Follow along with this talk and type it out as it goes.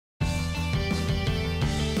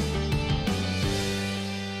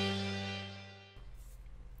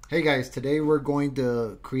Hey guys, today we're going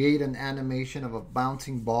to create an animation of a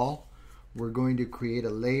bouncing ball. We're going to create a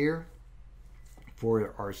layer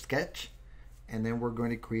for our sketch, and then we're going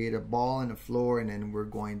to create a ball and a floor, and then we're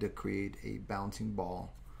going to create a bouncing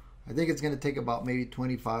ball. I think it's going to take about maybe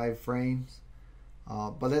 25 frames,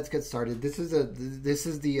 but let's get started. This is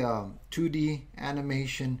the 2D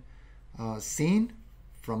animation scene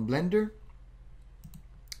from Blender,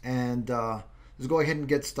 and let's go ahead and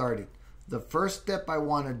get started. The first step I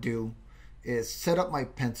want to do is set up my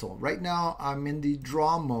pencil. Right now I'm in the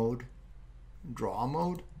draw mode,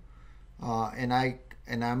 and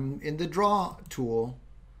I'm in the draw tool,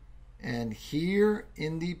 and here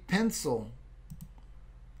in the pencil,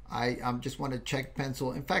 I'm just want to check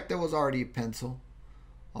pencil. In fact, that was already a pencil.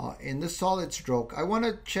 In the solid stroke, I want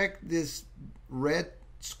to check this red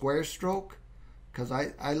square stroke because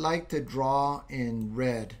I like to draw in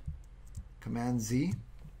red. Command Z.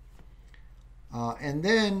 And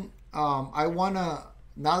then I want to,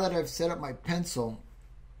 now that I've set up my pencil,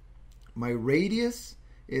 my radius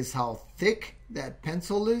is how thick that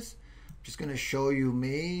pencil is. I'm just going to show you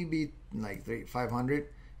maybe like 500.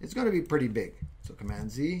 It's going to be pretty big. So Command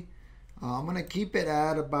Z. I'm going to keep it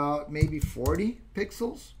at about maybe 40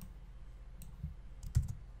 pixels.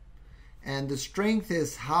 And the strength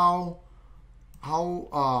is how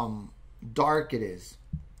dark it is.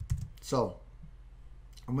 So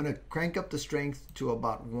I'm going to crank up the strength to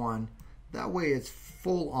about 1. That way it's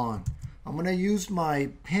full on. I'm going to use my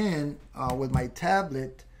pen with my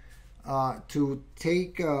tablet to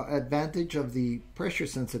take advantage of the pressure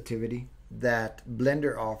sensitivity that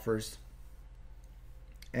Blender offers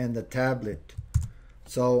and the tablet.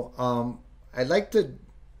 So I'd like to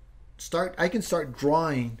start, I can start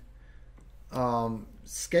drawing,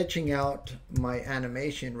 sketching out my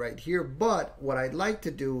animation right here, but what I'd like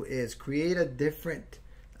to do is create a different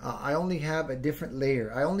I only have a different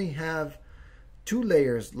layer. I only have 2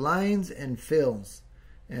 layers, lines and fills,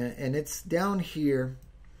 and it's down here.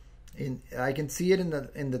 I can see it in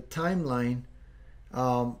the timeline,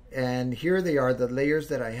 and here they are, the layers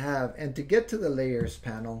that I have. And to get to the layers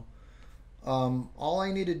panel, all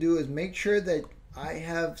I need to do is make sure that I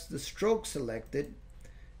have the stroke selected,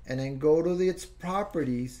 and then go to its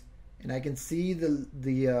properties, and I can see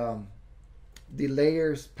the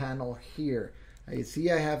layers panel here. You see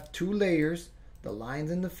I have 2 layers, the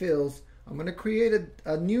lines and the fills. I'm going to create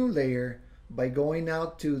a new layer by going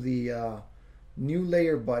out to the new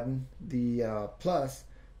layer button, the plus.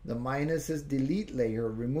 The minus is delete layer,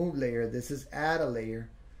 remove layer. This is add a layer.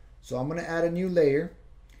 So I'm going to add a new layer,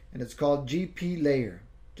 and it's called GP layer.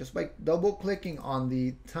 Just by double clicking on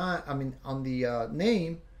the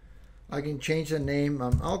name, I can change the name.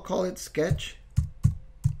 I'll call it sketch.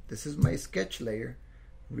 This is my sketch layer.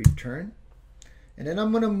 Return. And then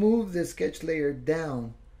I'm going to move this sketch layer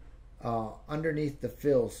down underneath the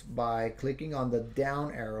fills by clicking on the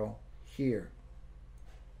down arrow here.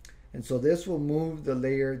 And so this will move the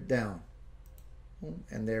layer down.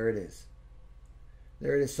 And there it is.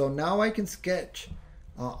 There it is. So now I can sketch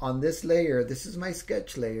on this layer. This is my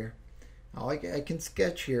sketch layer. I can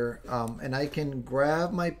sketch here, and I can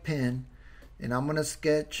grab my pen, and I'm going to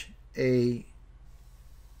sketch a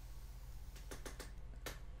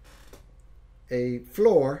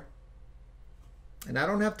floor, and I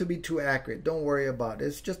don't have to be too accurate. Don't worry about it.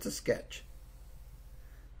 It's just a sketch.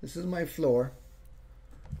 This is my floor,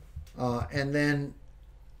 and then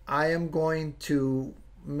I am going to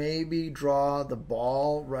maybe draw the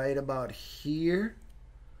ball right about here,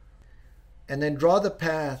 and then draw the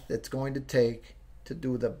path that's going to take to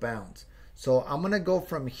do the bounce. So I'm going to go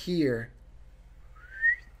from here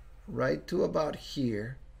right to about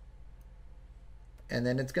here, and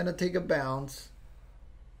then it's going to take a bounce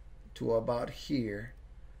to about here,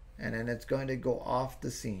 and then it's going to go off the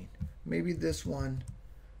scene. Maybe this one,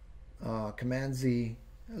 Command Z,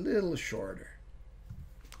 a little shorter,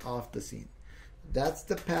 off the scene. That's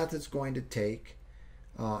the path it's going to take,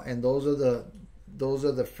 and those are the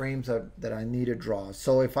frames that I need to draw.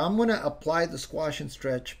 So if I'm going to apply the squash and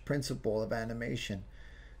stretch principle of animation,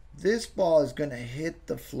 this ball is going to hit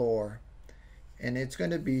the floor, and it's going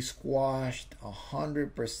to be squashed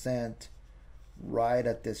 100% right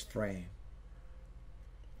at this frame.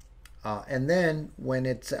 And then when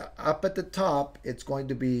it's up at the top, it's going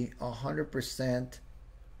to be 100%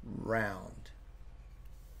 round.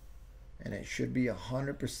 And it should be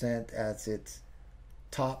 100% as its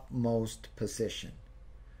topmost position.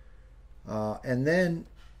 And then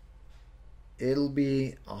it'll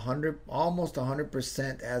be almost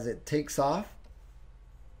 100% as it takes off.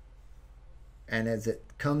 And as it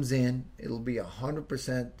comes in, it'll be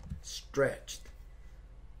 100% stretched.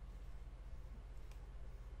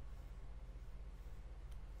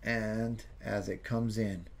 and as it comes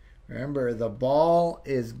in. Remember, the ball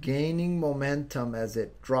is gaining momentum as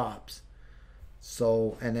it drops.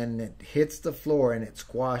 So, and then it hits the floor and it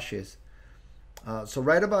squashes. So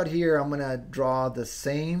right about here, I'm going to draw the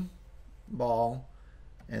same ball,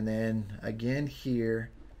 and then again here,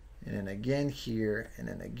 and then again here, and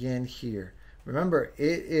then again here. Remember,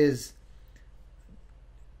 it is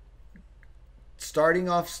starting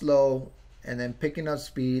off slow and then picking up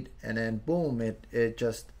speed, and then boom, it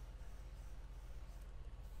just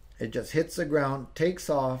hits the ground, takes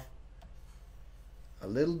off, a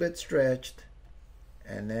little bit stretched,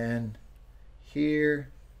 and then here,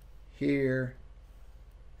 here,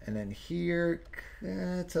 and then here,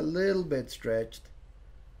 it's a little bit stretched.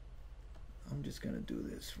 I'm just going to do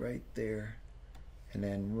this right there, and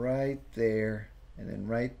then right there, and then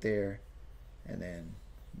right there, and then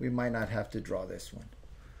we might not have to draw this one.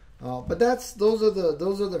 But those are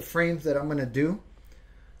the frames that I'm going to do.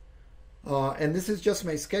 And this is just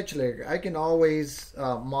my sketch layer. I can always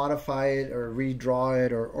modify it or redraw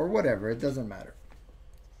it or whatever. It doesn't matter.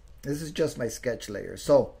 This is just my sketch layer.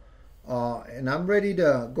 So, and I'm ready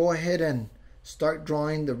to go ahead and start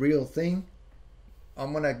drawing the real thing.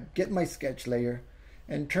 I'm going to get my sketch layer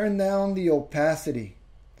and turn down the opacity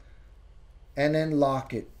and then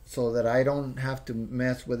lock it so that I don't have to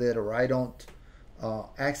mess with it, or I don't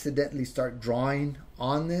accidentally start drawing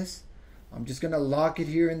on this. I'm just going to lock it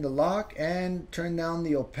here in the lock and turn down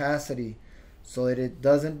the opacity so that it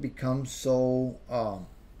doesn't become so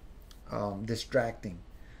distracting.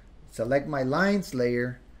 Select my lines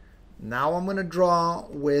layer. Now I'm going to draw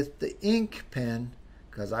with the ink pen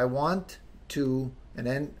because I want to, and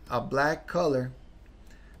then a black color,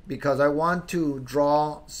 because I want to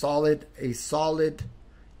draw a solid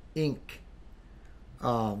ink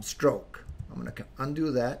stroke. I'm going to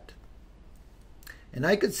undo that. And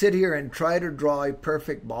I could sit here and try to draw a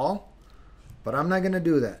perfect ball, but I'm not going to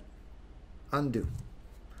do that. Undo.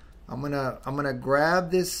 I'm gonna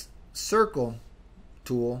grab this circle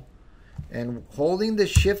tool, and holding the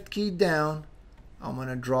shift key down, I'm going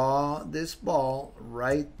to draw this ball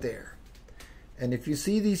right there. And if you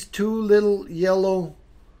see these two little yellow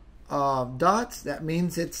dots, that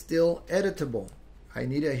means it's still editable. I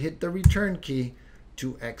need to hit the return key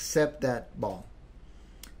to accept that ball.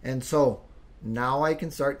 And so now I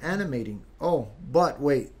can start animating. Oh, but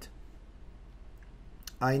wait.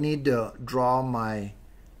 I need to draw my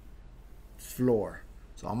floor.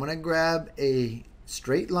 So I'm going to grab a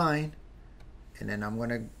straight line, and then I'm going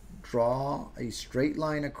to draw a straight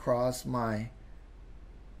line across my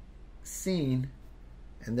scene.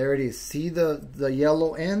 And there it is. See the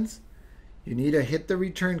yellow ends? You need to hit the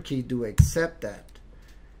return key to accept that.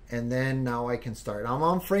 And then now I can start. I'm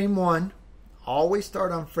on frame 1. Always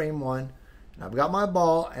start on frame 1. And I've got my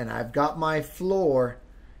ball and I've got my floor.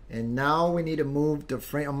 And now we need to move to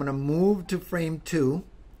frame. I'm going to move to frame 2.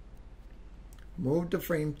 Move to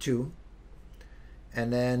frame 2.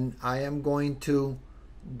 And then I am going to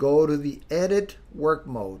go to the edit work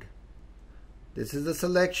mode. This is the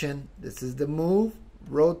selection. This is the move,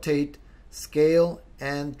 rotate, scale,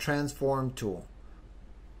 and transform tool.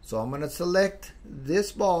 So I'm going to select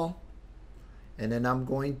this ball, and then I'm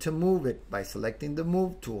going to move it by selecting the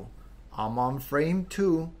move tool. I'm on frame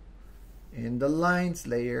 2 in the lines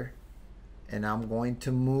layer, and I'm going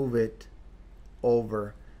to move it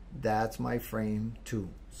over. That's my frame 2.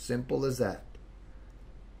 Simple as that.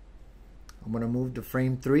 I'm going to move to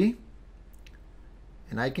frame 3,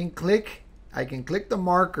 and I can click the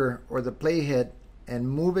marker or the playhead and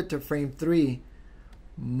move it to frame 3.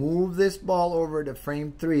 Move this ball over to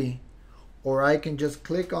frame 3, or I can just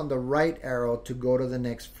click on the right arrow to go to the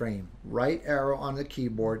next frame. Right arrow on the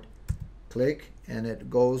keyboard, click, and it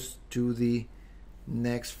goes to the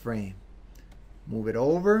next frame. Move it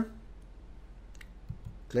over,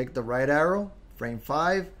 click the right arrow, frame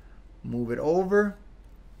 5, move it over,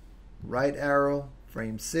 right arrow,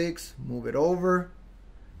 frame 6, move it over.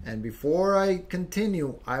 And before I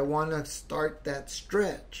continue, I want to start that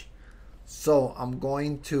stretch. So I'm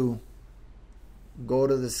going to go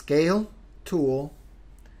to the scale tool,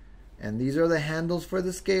 and these are the handles for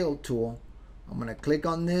the scale tool. I'm going to click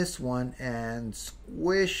on this one and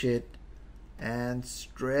squish it and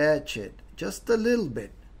stretch it just a little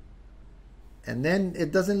bit. And then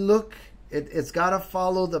it doesn't look, it's got to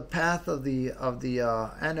follow the path of the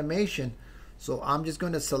animation. So I'm just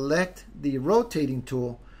going to select the rotating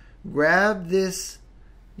tool, grab this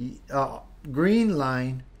green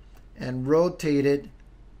line, and rotate it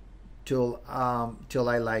till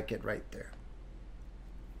I like it right there.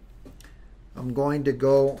 I'm going to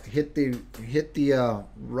go hit the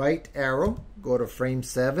right arrow, go to frame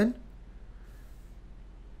 7,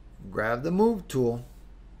 grab the move tool,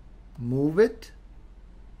 move it,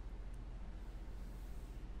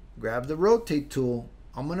 grab the rotate tool.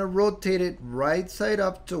 I'm going to rotate it right side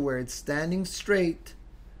up to where it's standing straight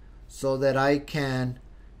so that I can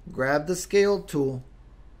grab the scale tool,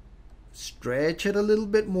 stretch it a little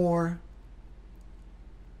bit more,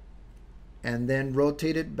 and then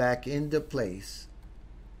rotate it back into place.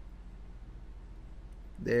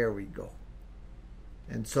 There we go.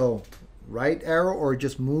 And so right arrow, or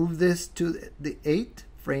just move this to the 8,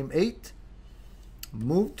 frame 8,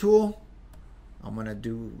 move tool. I'm going to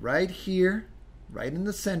do right here, right in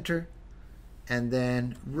the center, and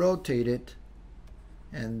then rotate it.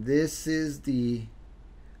 And this is the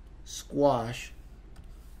squash.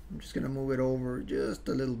 I'm just going to move it over just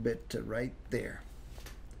a little bit to right there.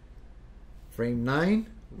 Frame 9,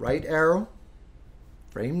 right arrow,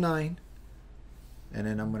 frame 9, and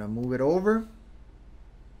then I'm going to move it over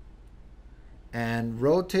and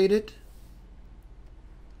rotate it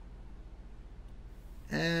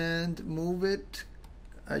and move it,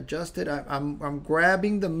 adjust it. I'm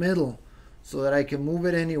grabbing the middle so that I can move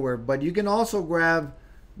it anywhere, but you can also grab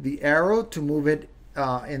the arrow to move it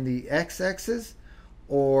in the x-axis,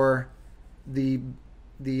 or the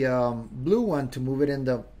blue one to move it in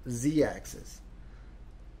the z-axis.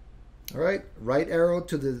 All right, right arrow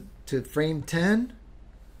to frame 10,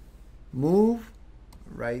 move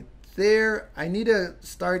right there. I need to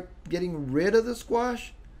start getting rid of the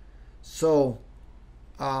squash, so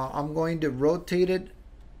I'm going to rotate it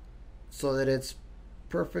so that it's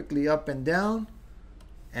perfectly up and down,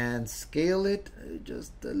 and scale it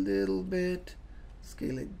just a little bit,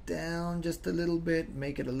 scale it down just a little bit,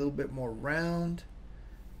 make it a little bit more round,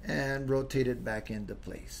 and rotate it back into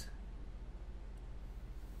place.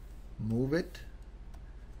 Move it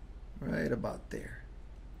right about there.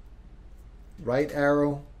 Right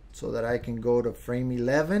arrow so that I can go to frame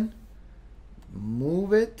 11,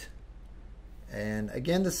 move it, and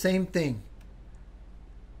again the same thing.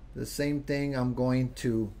 I'm going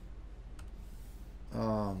to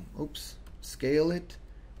scale it,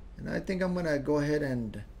 and I think I'm gonna go ahead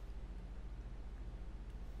and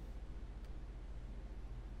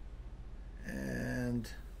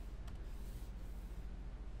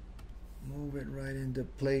move it right into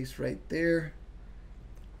place right there.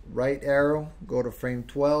 Right arrow, go to frame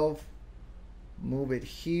 12, move it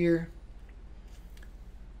here.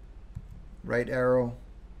 Right arrow,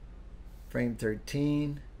 frame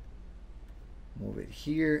 13, move it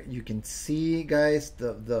here. You can see, guys,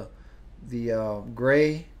 the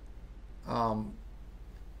gray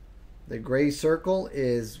circle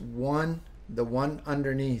is the one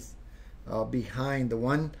underneath, behind, the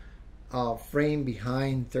one frame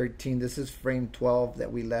behind 13. This is frame 12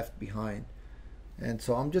 that we left behind. And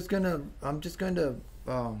so I'm just gonna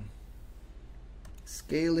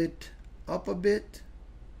scale it up a bit,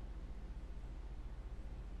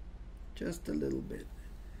 just a little bit,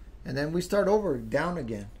 and then we start over down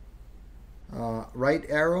again. Right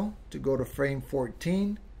arrow to go to frame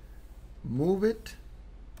 14, move it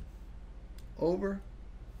over.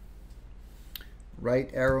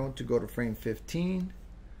 Right arrow to go to frame 15,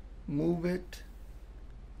 move it.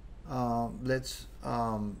 Let's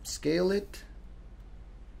scale it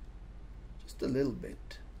just a little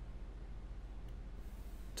bit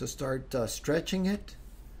to start stretching it.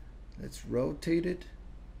 Let's rotate it.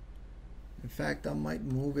 In fact, I might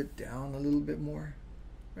move it down a little bit more,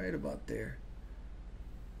 right about there.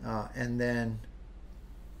 And then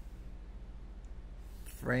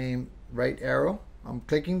frame right arrow. I'm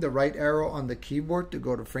clicking the right arrow on the keyboard to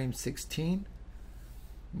go to frame 16,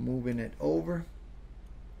 moving it over,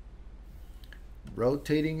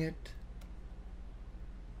 rotating it,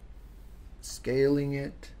 scaling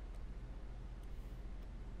it,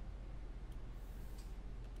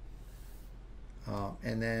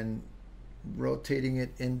 and then rotating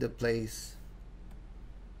it into place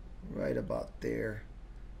right about there.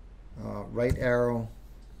 Right arrow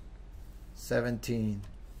 17,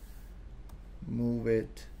 move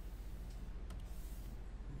it,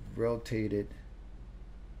 rotate it,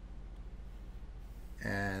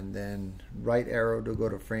 and then right arrow to go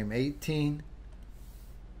to frame 18,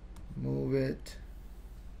 move it,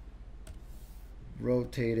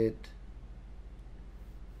 rotate it,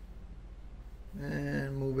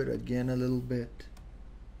 and move it again a little bit.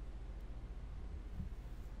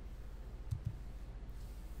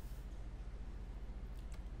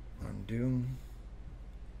 Undo,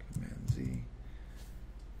 Command Z.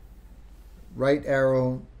 Right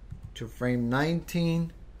arrow to frame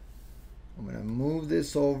 19. I'm going to move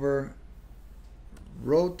this over,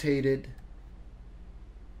 rotate it,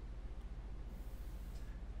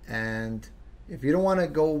 and If you don't want to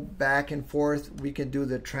go back and forth, we can do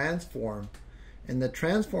the transform. And the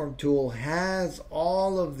transform tool has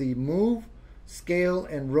all of the move, scale,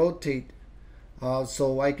 and rotate.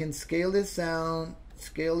 So I can scale this down,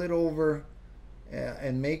 scale it over,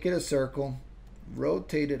 and make it a circle,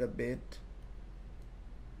 rotate it a bit,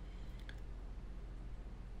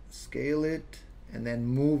 scale it, and then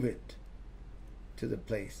move it to the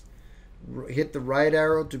place. Hit the right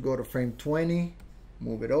arrow to go to frame 20,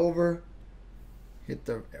 move it over. Hit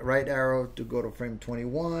the right arrow to go to frame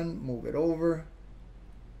 21, move it over.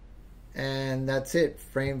 And that's it,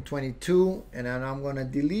 frame 22, and then I'm going to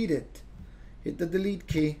delete it. Hit the delete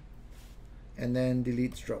key and then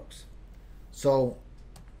delete strokes. So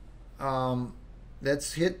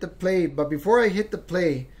let's hit the play. But before I hit the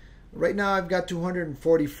play, right now I've got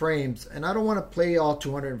 240 frames, and I don't want to play all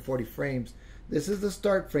 240 frames. This is the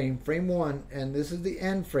start frame, frame 1, and this is the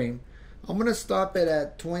end frame. I'm going to stop it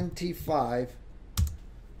at 25.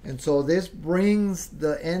 And so this brings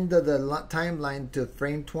the end of the timeline to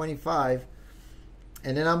frame 25.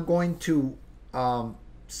 And then I'm going to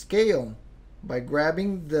scale by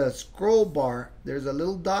grabbing the scroll bar. There's a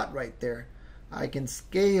little dot right there. I can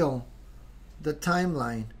scale the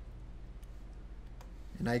timeline.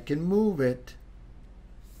 And I can move it.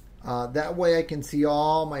 That way I can see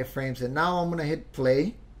all my frames. And now I'm going to hit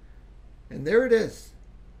play. And there it is.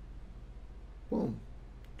 Boom.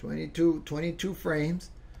 22 frames.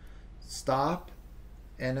 Stop,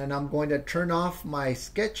 and then I'm going to turn off my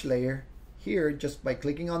sketch layer here just by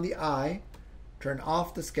clicking on the eye. Turn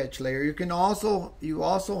off the sketch layer. You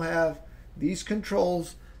also have these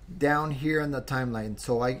controls down here in the timeline.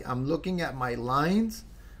 So I'm looking at my lines,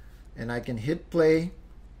 and I can hit play,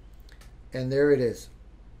 and there it is.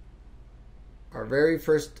 Our very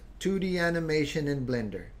first 2D animation in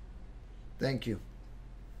Blender. Thank you.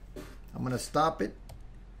 I'm going to stop it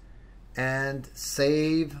and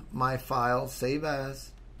save my file, save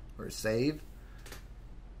as, or save,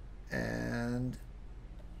 and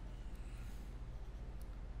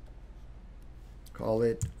call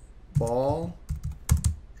it ball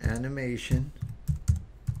animation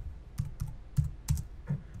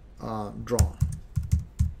drawn.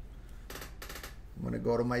 I'm going to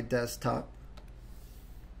go to my desktop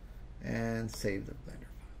and save the Blender.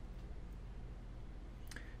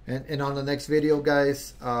 And on the next video,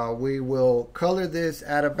 guys, we will color this,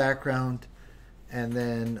 add a background, and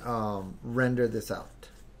then render this out.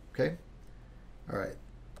 Okay? All right.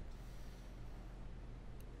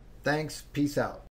 Thanks. Peace out.